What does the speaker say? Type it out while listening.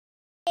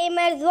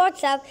gamers,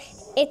 what's up?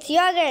 It's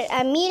your girl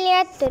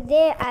Amelia.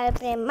 Today I'll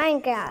play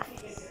Minecraft.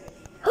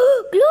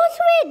 Glow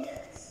squid!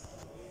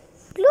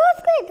 Glow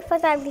squid!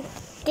 First I will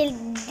kill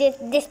this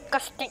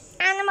disgusting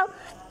animal.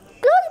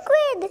 Glow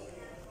squid!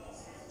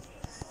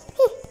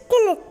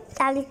 Kill it.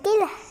 I will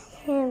kill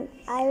him.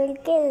 I will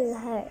kill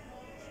her.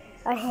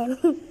 Or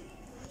him.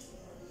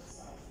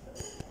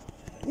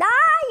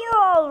 Die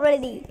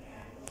already!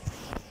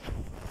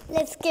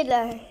 Let's kill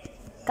her,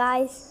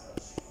 guys.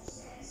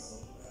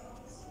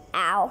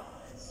 Ow.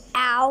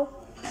 Ow.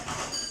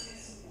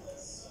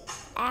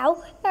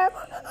 Ow. Ow.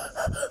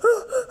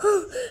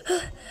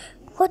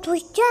 What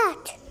was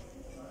that?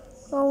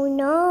 Oh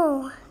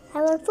no.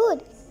 I want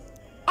food.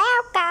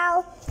 Ow,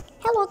 cow.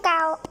 Hello,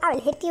 cow. I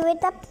will hit you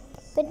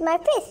with my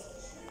fist.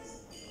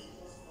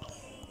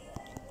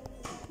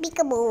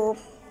 Peekaboo.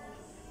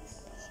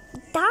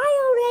 Die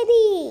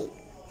already.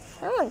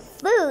 I want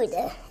food.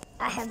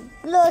 I have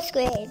glow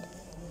squid.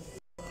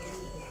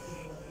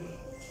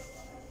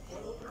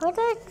 What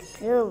do I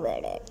do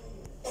with it?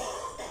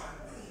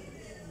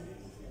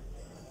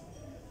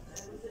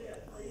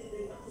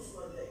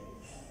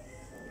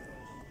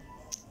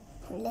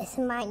 Let's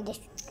mine this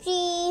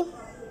tree.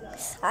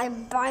 I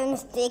by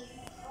mistake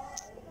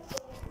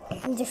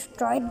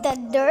destroyed the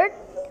dirt.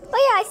 Oh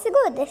yeah, it's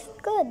good. It's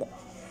good.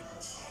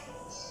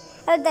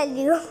 I'll tell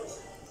you.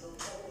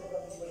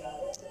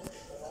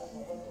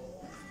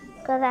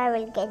 Because I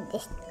will get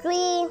this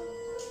tree.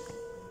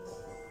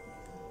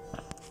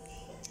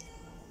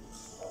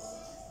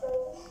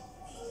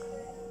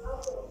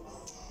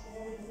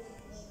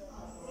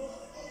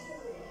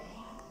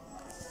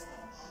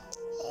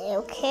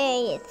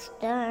 Okay, it's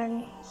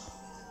done.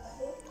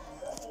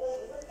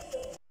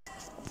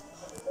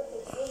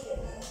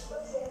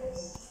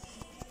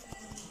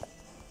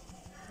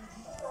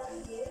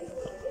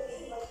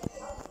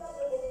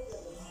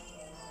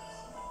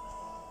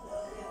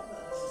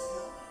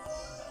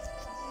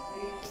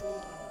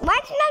 Why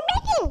it's not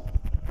making?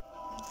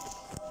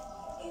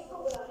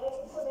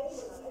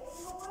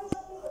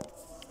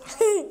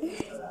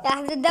 I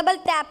have to double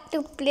tap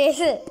to place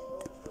it.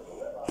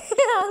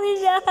 How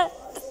is that?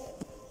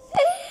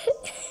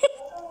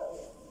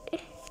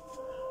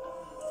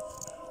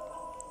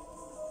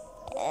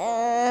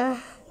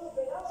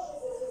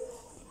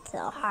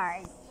 So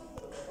hard.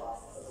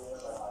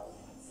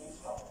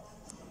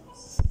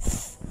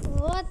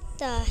 What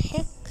the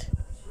heck?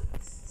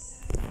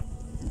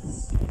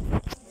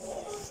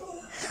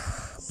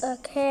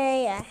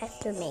 Okay, I have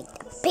to make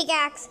the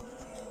pickaxe.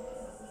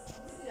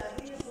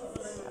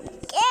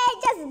 Okay,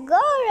 just go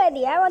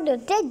already. I want to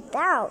dig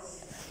down.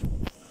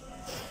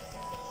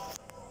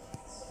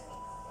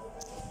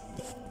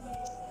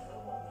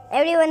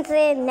 Everyone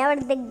says never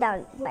dig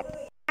down,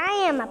 but I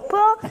am a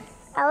pro.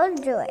 I will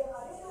do it.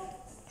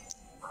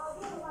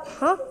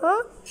 Huh?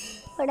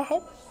 What the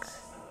heck?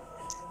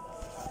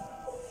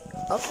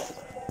 Okay.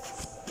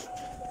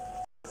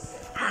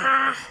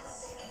 I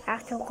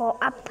have to go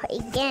up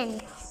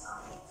again.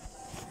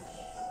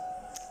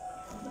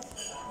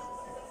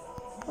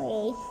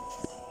 Wait.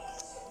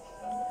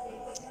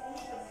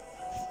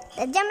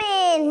 Jump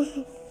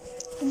in!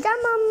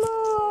 Jump on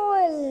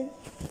more!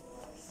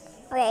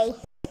 Okay.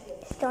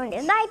 Stone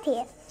is right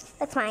here.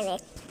 Let's find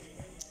it.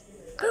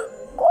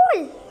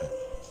 Cool!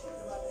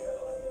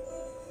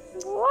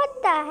 What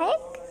the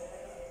heck?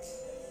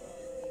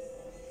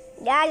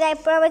 Guys, I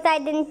promise I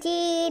didn't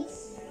cheat.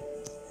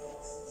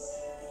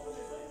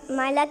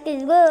 My luck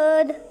is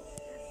good.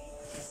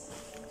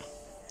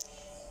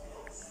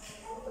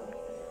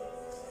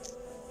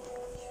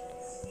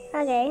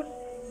 Okay.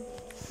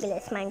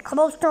 Let's mine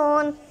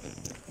cobblestone.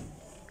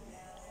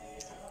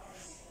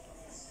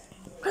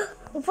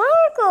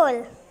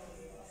 Cool.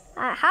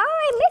 How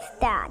I missed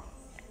that?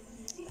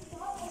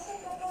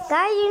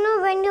 Guys, you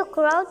know when you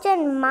crouch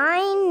and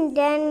mine,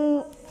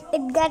 then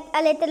it gets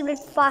a little bit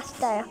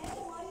faster.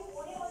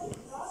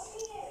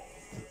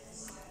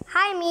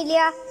 Hi,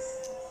 Amelia.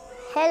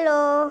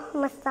 Hello,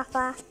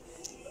 Mustafa.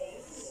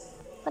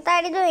 What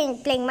are you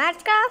doing? Playing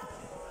Minecraft?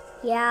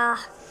 Yeah.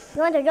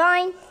 You want to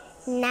join?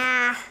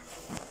 Nah.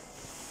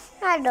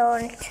 I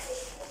don't.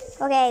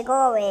 Okay, go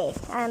away.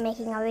 I'm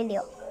making a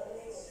video.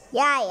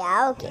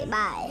 Yeah, okay,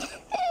 bye.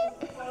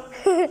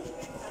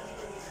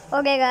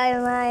 Okay, guys,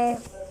 my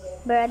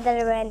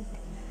brother went.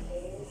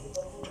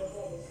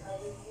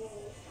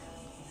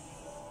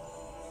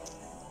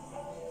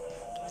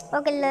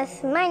 Okay,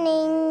 let's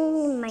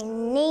mining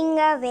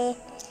away,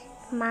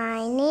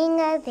 mining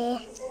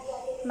away,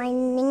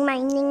 mining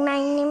away,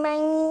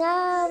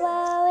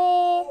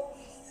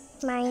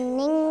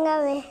 mining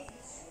away.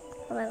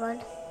 Oh my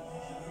god,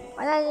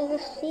 what did I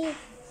just see?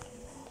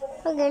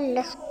 Okay,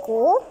 let's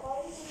go.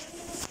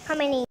 How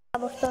many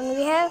cobblestone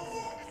we have?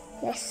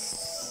 Let's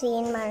see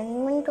in my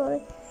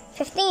inventory.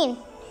 15.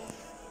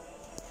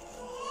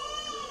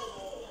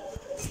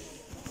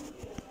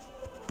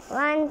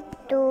 1,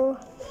 2.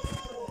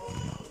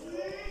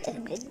 Let's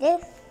break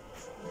this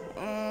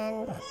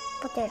and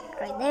put it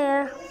right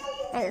there.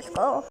 And let's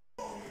go.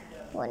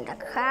 On the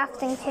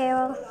crafting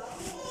table.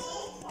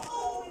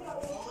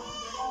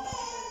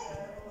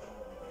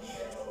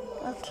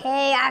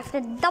 Okay, I have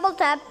to double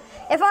tap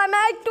if I'm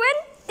at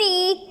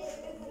 20.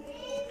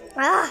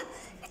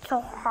 It's so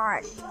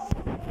hard.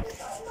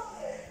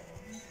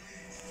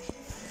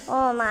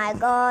 Oh my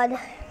god.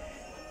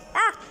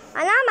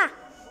 Anama.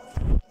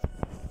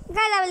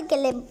 Guys, I will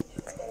kill him.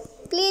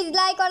 Please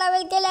like or I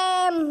will kill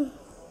him.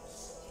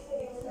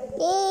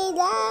 Please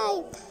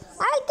like.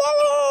 I will kill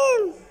him.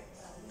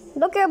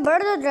 Look, your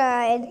bird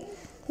died.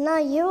 Now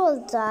you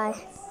will die.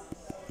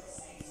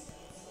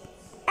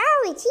 Ow,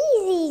 it's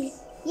easy.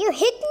 You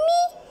hit me?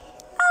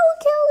 I will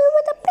kill you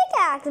with a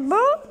pickaxe,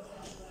 bro.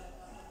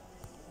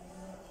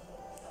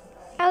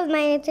 I will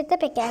manage with the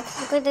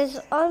pickaxe because it's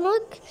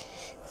almost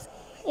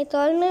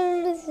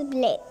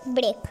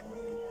break.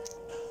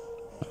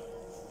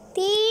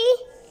 3,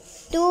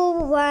 2,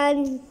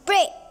 1,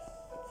 break.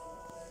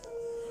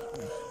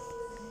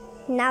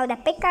 Now the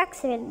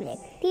pickaxe will break.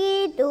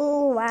 3,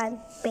 2, 1,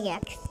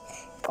 pickaxe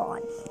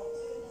gone.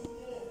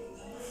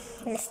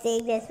 Let's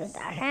take this with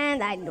our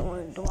hand. I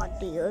don't want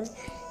to use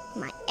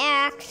my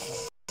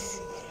axe.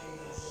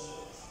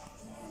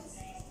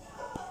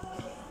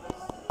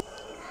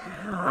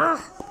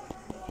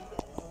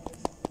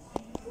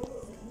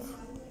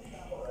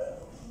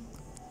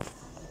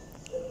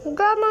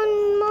 Come on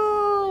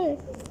more.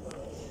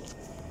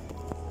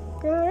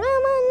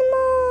 Come on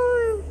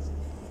more.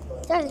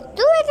 Just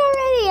do it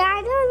already. I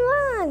don't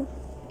want.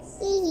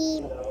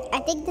 I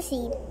take the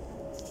seed.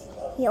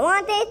 You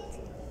want it?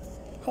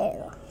 Here you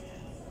go.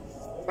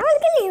 I will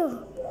kill you.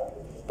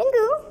 Thank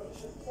you.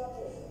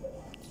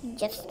 You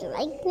just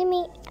like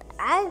me.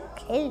 I'll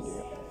kill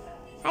you.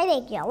 I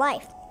take your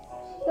life.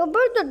 Your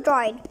bird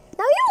died.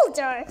 Now you'll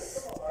die.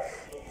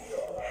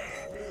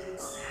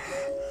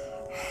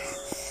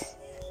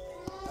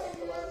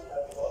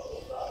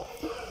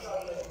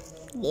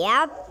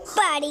 Yeah,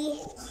 buddy.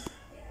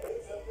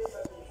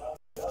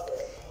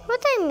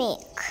 What I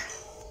make?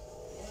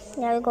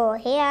 Now we go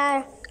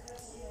here.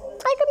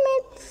 I can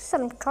make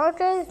some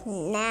torches.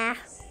 Nah.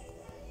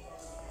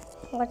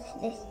 What's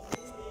this?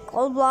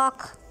 Gold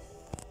block?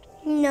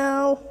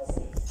 No.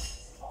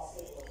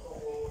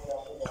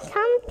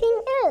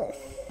 Something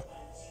else.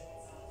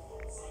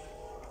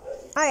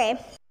 Okay.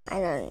 I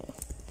don't know.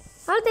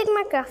 I'll take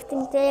my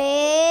crafting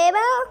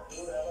table.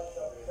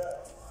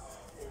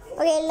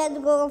 Okay, let's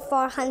go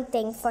for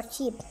hunting for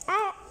sheep.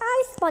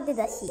 I spotted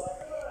a sheep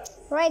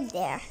right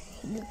there.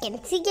 You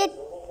can see it.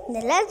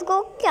 Then let's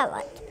go kill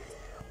it.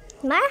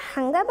 My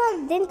hunger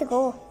bar didn't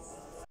go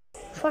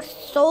for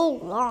so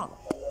long.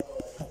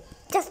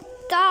 Just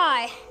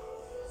die.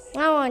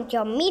 I want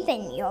your meat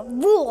and your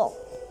wool.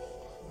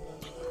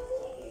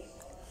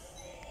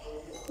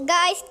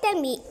 Guys, tell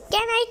me,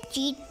 can I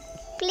cheat?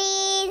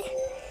 Please.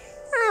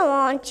 I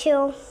want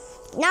to.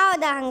 Now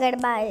the hunger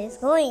bar is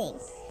going.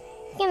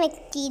 Can I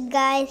cheat,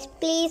 guys?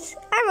 Please.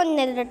 I want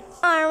nether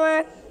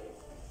armor.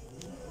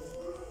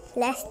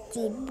 Let's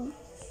cheat.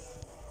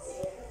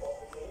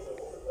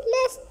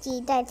 Let's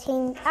cheat, I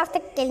think, after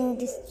killing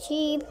this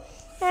sheep.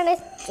 And a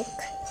stick.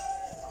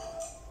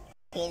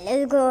 Okay,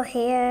 let's go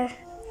here.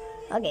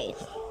 Okay.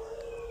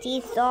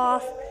 Cheats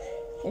off.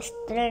 Let's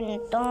turn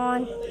it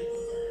on.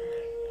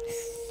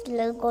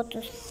 Let's go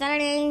to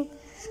settings.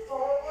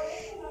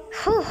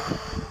 Whew.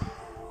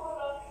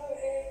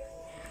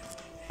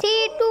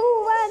 3,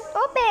 2, 1,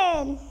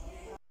 open.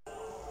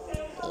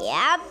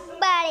 Yeah,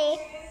 buddy.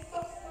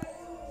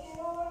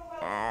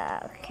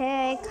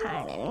 Okay,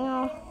 kind of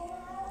new.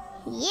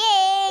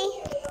 Yay!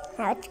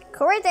 Now it's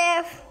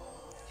creative.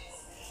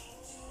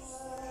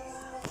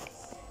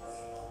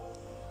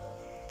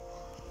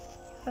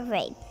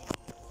 Wait.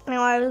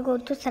 Now I will go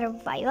to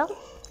survival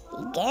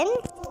again.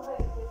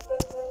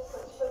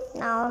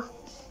 Now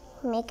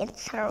make it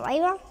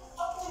survival.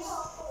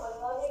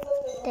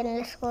 Then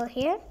let's go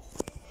here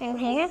and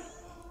here.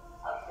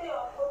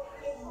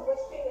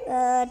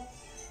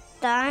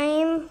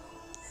 Time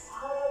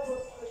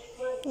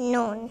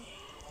noon.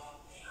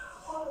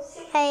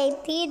 Hey,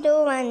 3,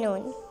 2, 1,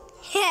 noon.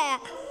 Yeah,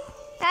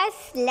 I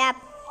slept.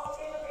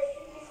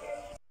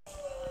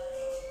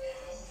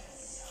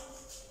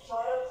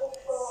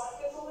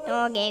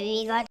 Okay,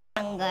 we got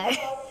hunger.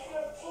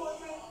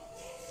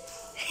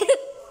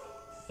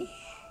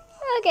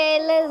 Okay,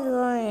 let's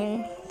go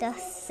in the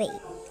sea.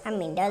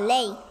 The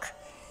lake.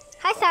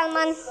 Hi,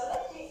 Salmon.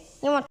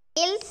 You want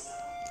killed?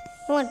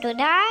 You want to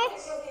die?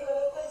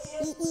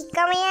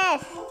 Come here.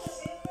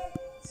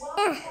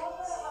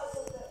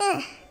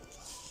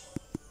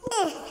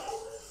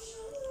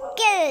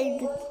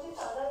 Killed.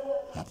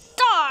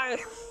 Die.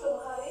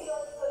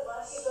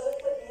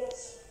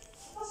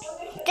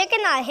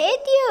 Chicken, I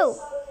hate you.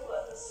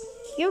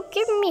 You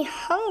give me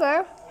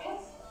hunger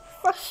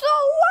for so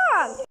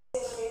long.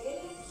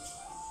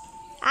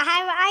 I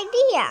have an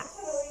idea.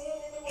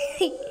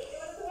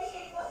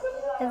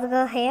 Let's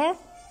go here.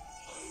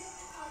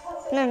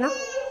 No,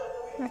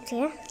 not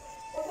here.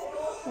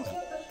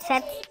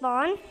 Set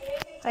spawn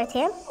right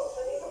here.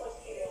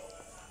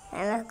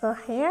 And let's go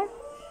here.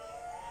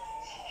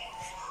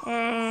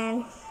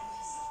 And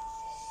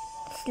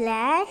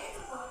slash.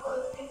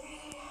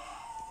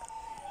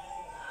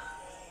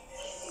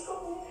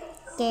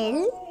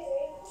 kill.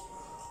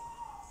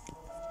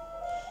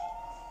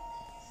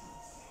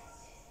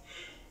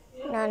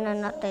 No,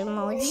 not the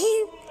emoji.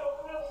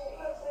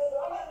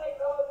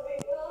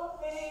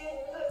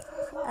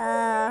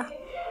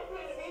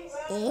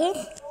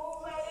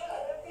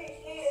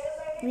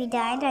 We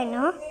died, I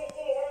know.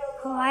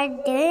 Oh, I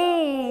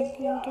did.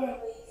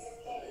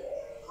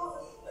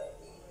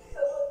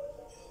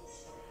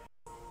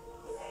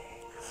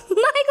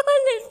 My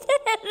goodness.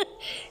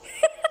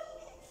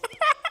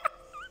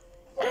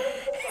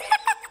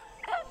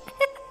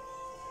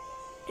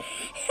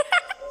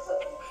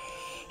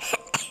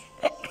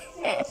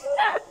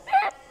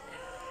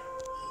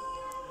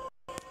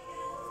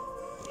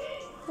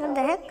 What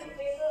the heck?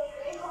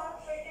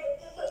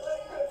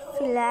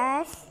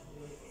 Flash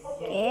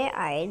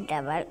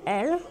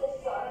KILL.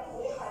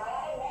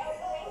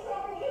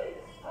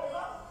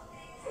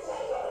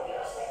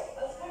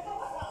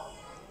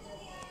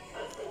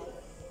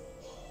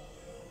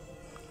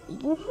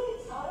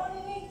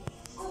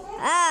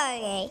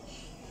 Okay,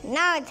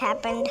 now it's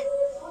happened.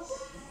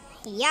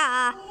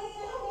 Yeah.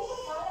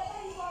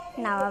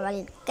 Now I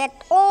will get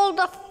all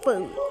the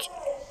food.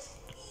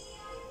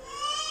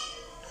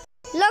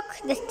 Look,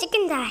 the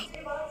chicken died.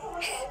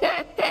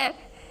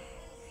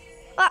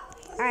 Oh,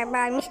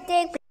 by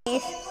mistake,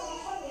 please.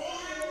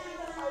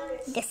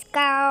 This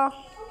cow.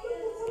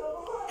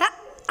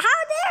 How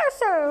dare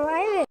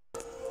survive it?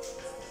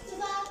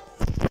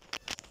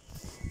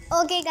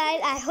 Okay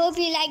guys, I hope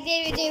you liked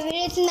the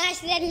video. Smash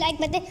that like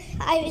button.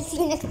 I will see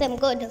you next time.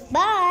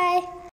 Goodbye.